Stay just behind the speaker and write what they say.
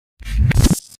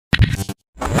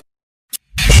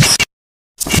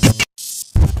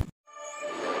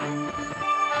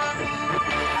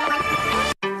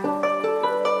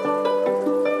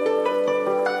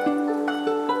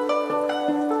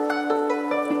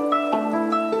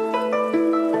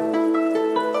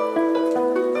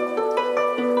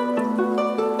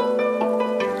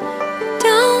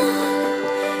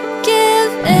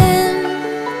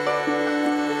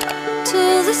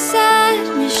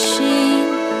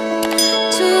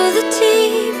the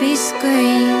TV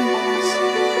screens.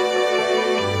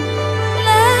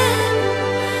 Let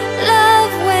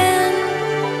love win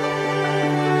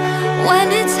when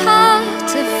it's hard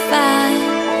to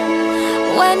find,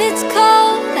 when it's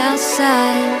cold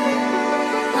outside.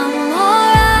 I'm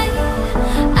alright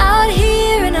out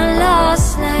here in a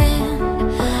lost land,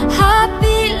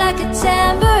 heartbeat like a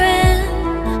tambourine.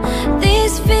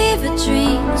 These fever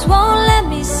dreams won't let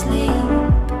me sleep,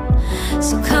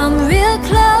 so come real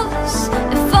close,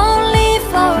 if only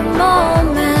for a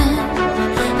moment.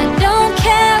 I don't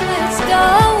care where it's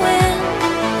going,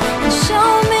 and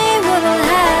show me what'll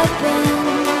happen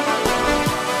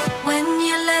when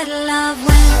you let love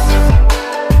win.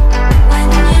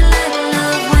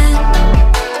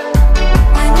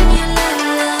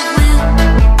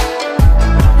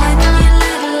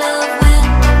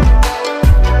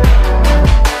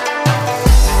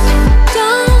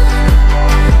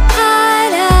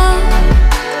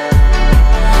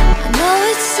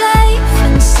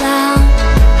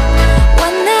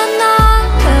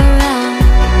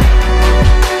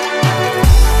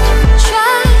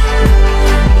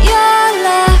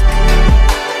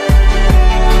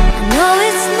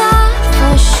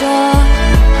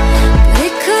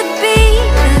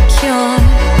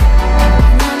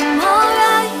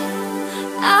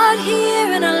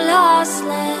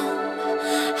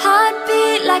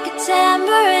 Like a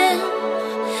tambourine,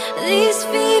 these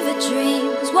fever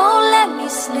dreams won't let me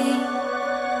sleep,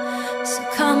 so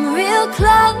come real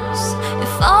close,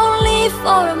 if only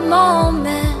for a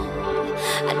moment.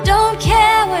 I don't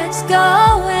care where it's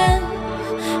going,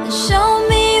 and show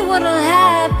me what'll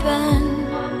happen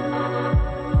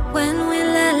when we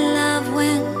let love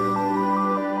win.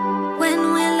 When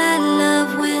we let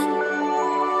love win.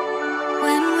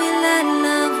 When we let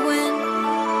love win.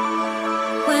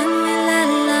 When we let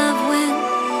love win.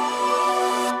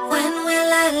 When we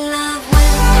let love win.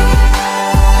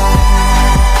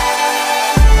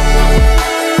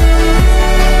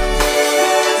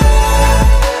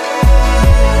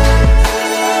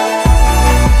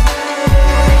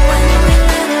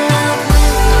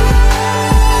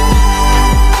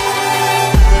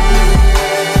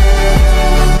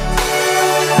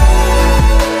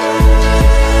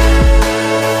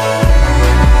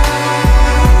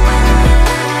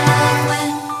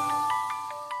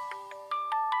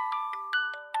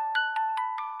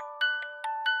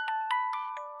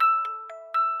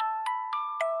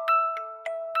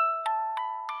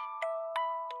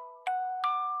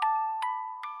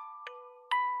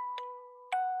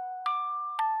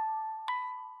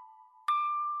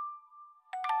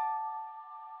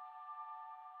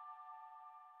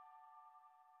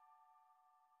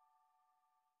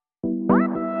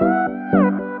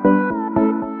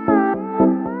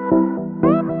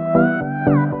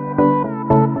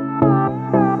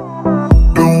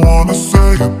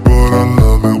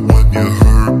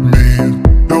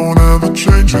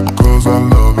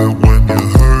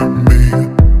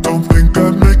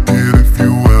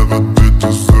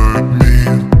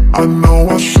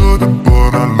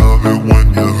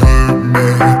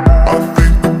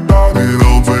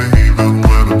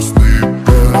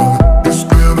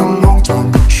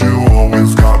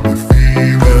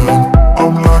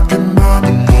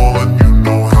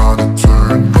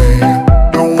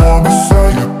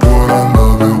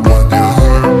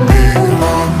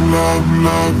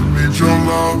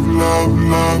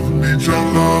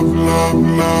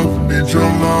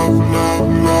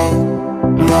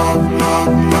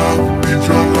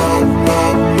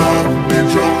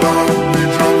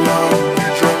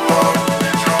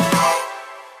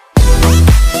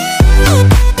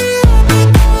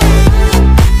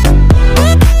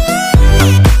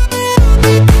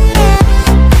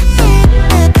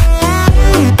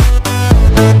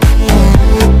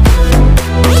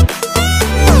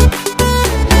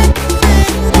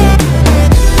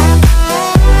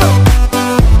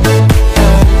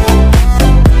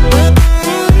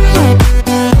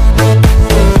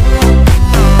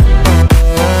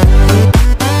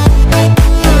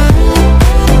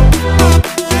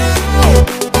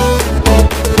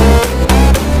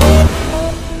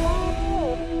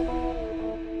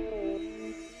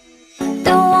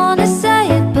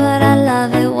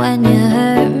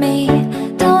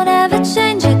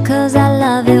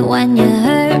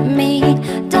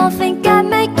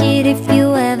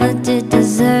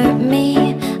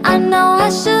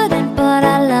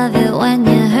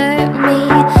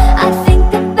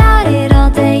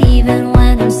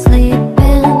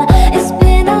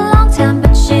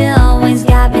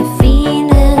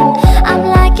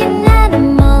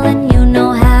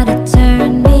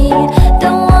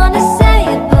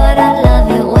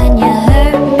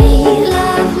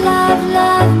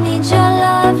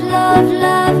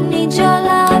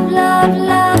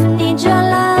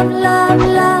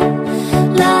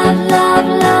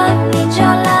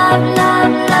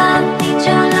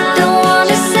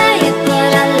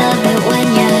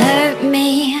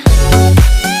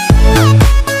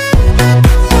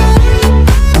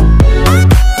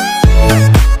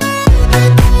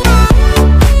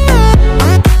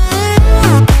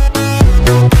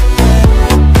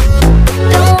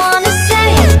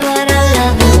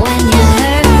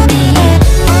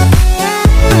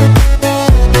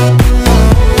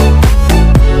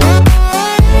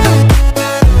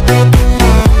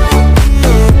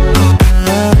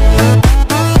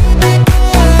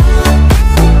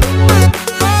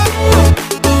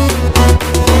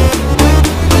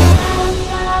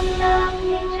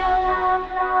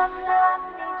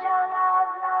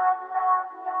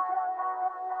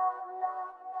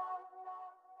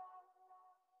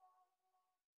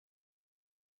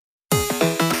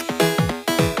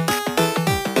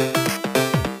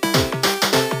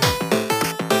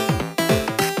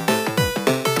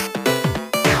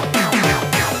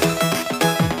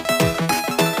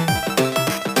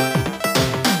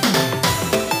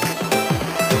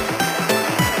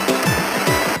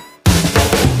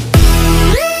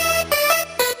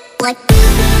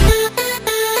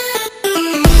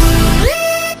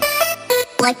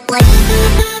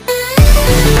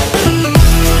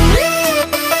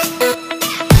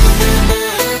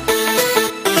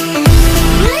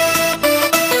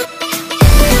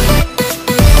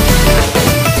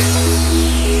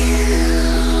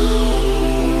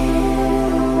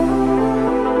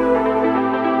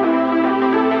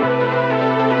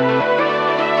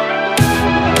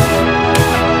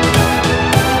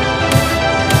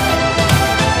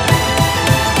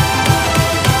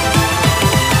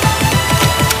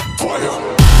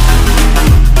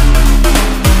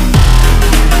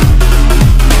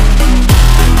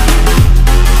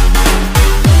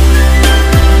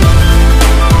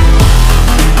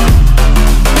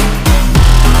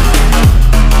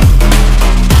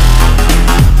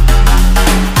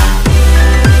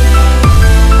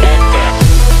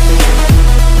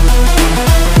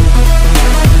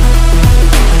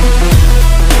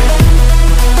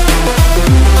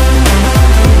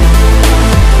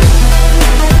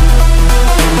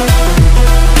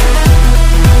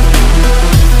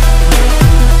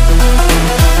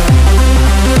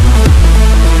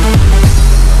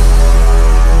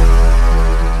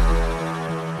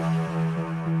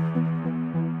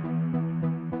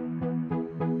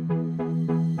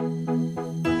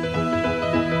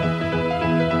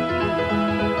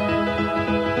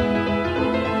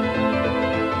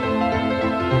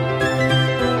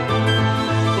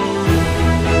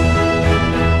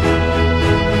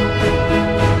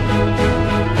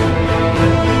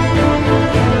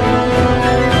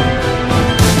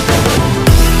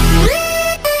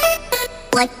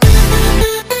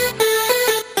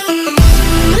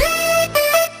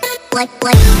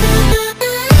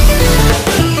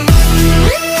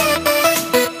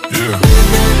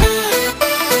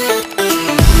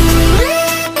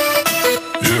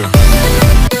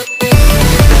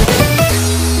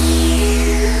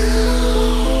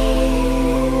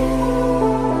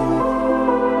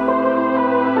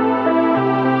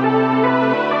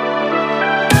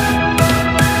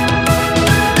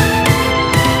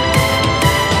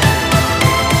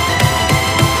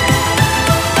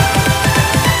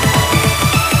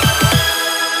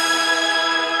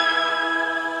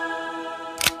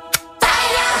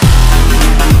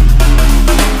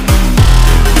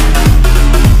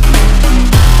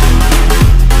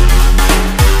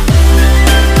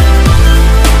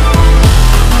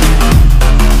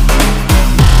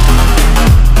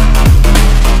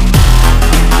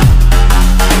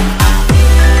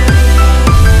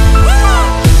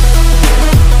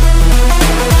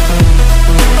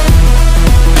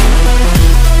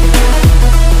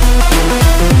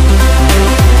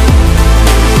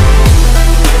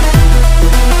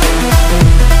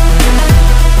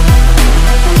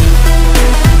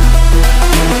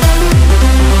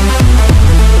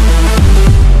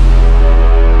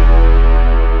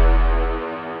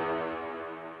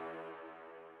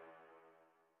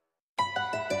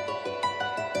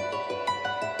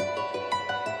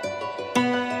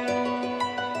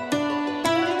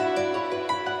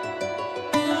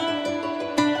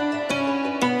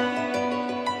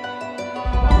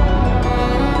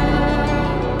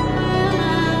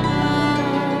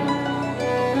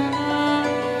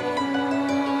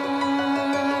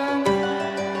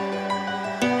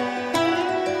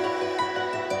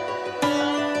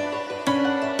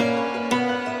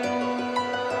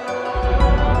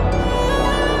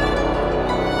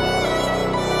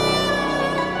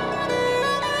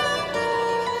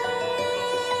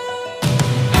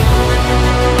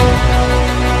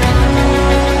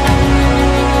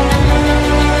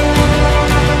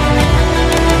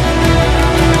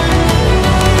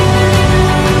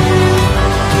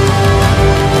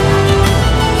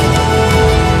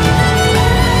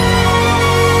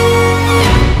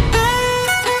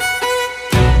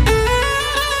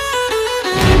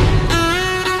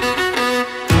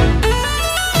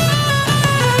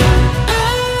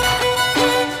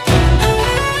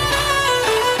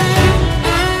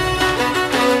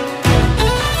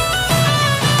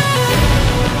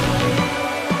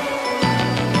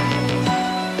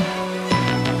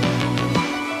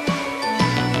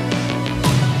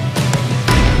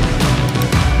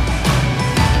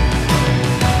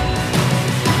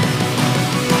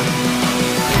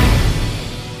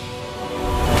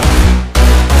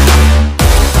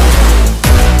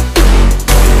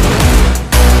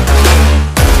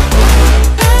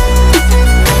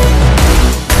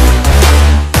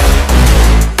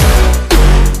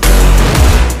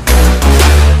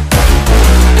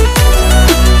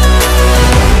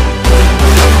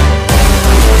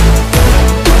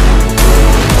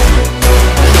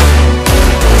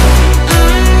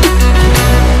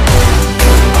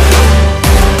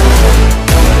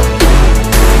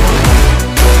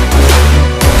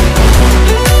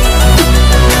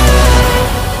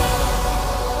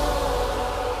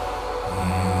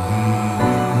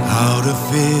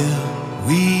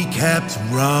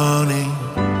 hands running,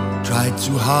 tried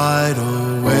to hide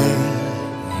away.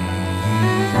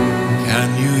 Can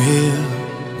you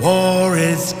hear? War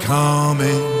is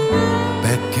coming,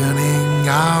 beckoning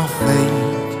our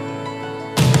fate.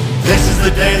 This is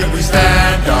the day that we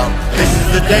stand up, this is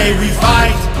the day we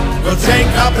fight. We'll take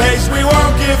our pace, we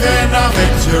won't give in, our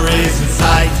victory's in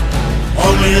sight.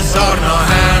 Only a sword in our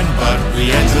hand, but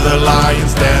we enter the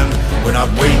lion's den. We're not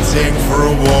waiting for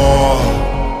a war,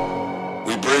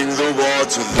 we bring the war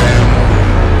to them.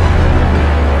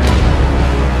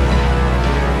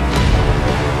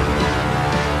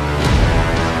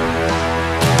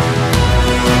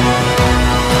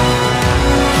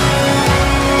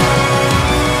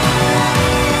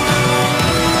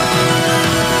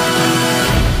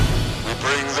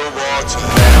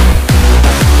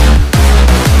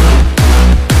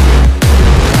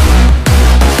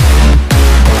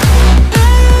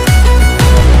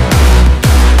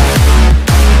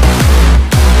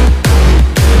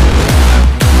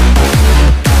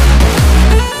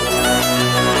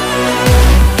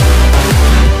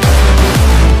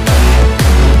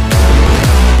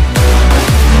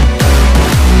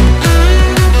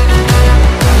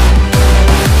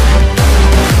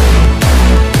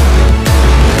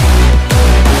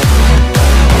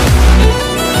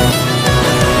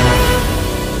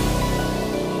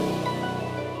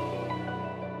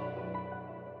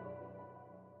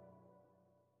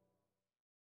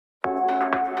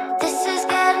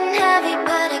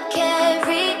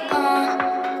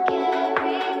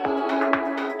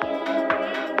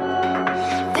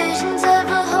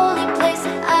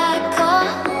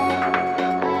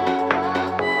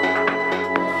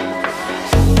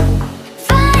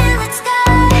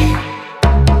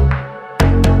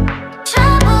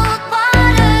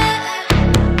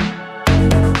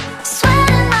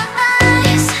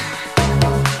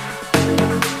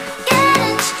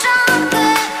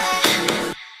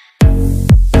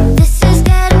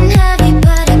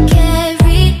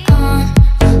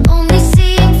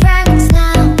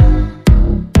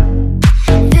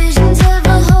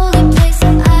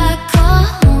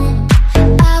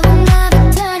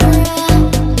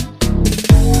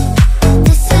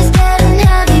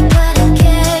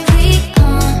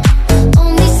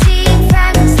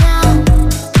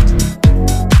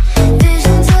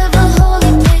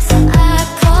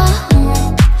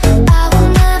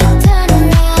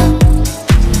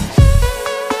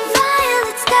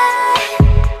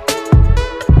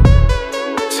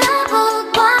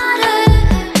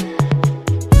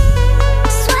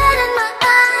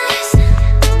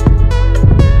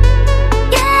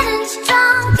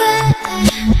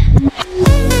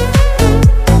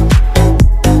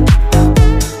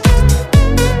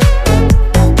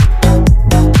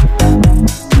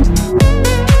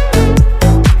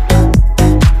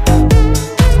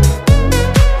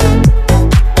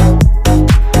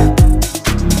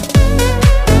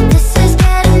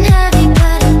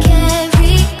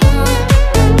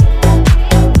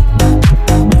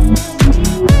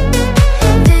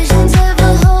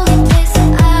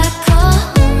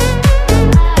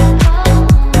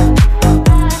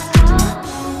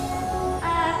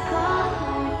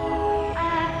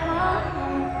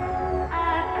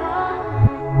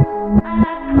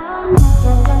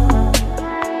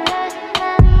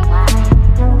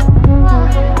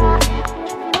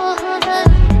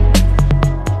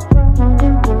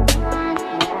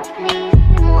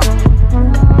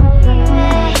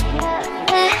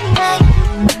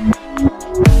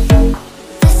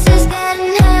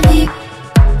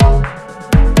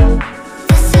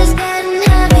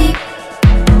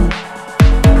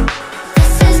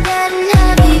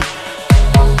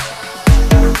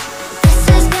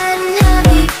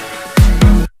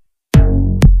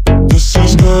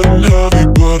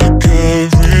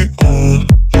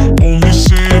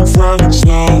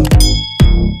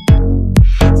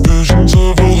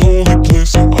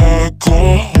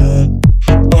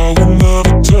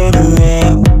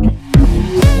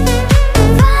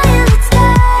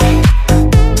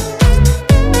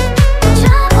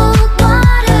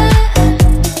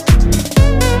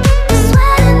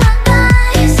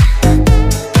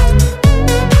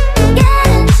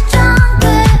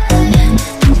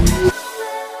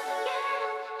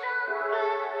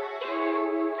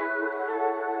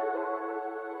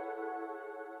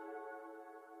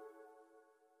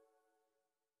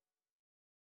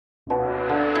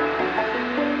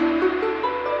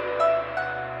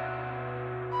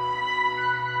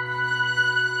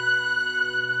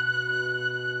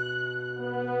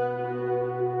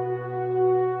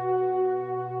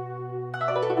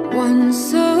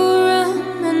 Once a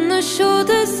realm on the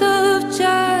shoulders of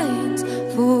giants,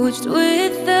 forged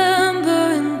with ember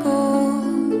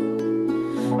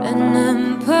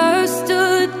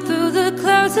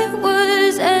words, it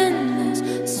was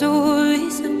endless.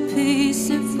 Stories of peace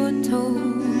it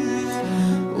foretold.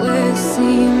 Where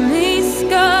seemly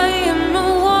sky and a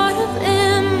wild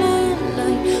in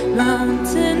moonlight,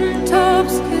 mountain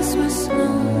tops kissed with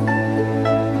snow.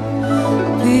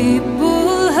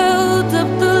 People held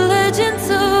up the legends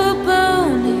of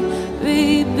bounty,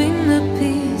 reaping the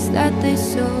peace that they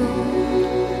sowed.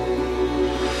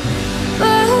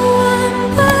 But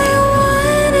one by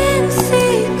one in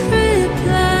secret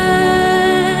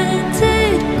planted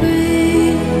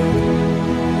greed,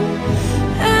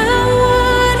 and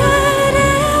watered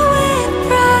it with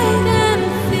pride and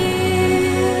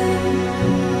fear.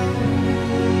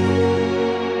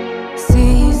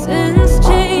 Seasons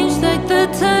change like the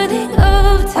turning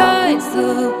of tides,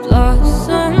 the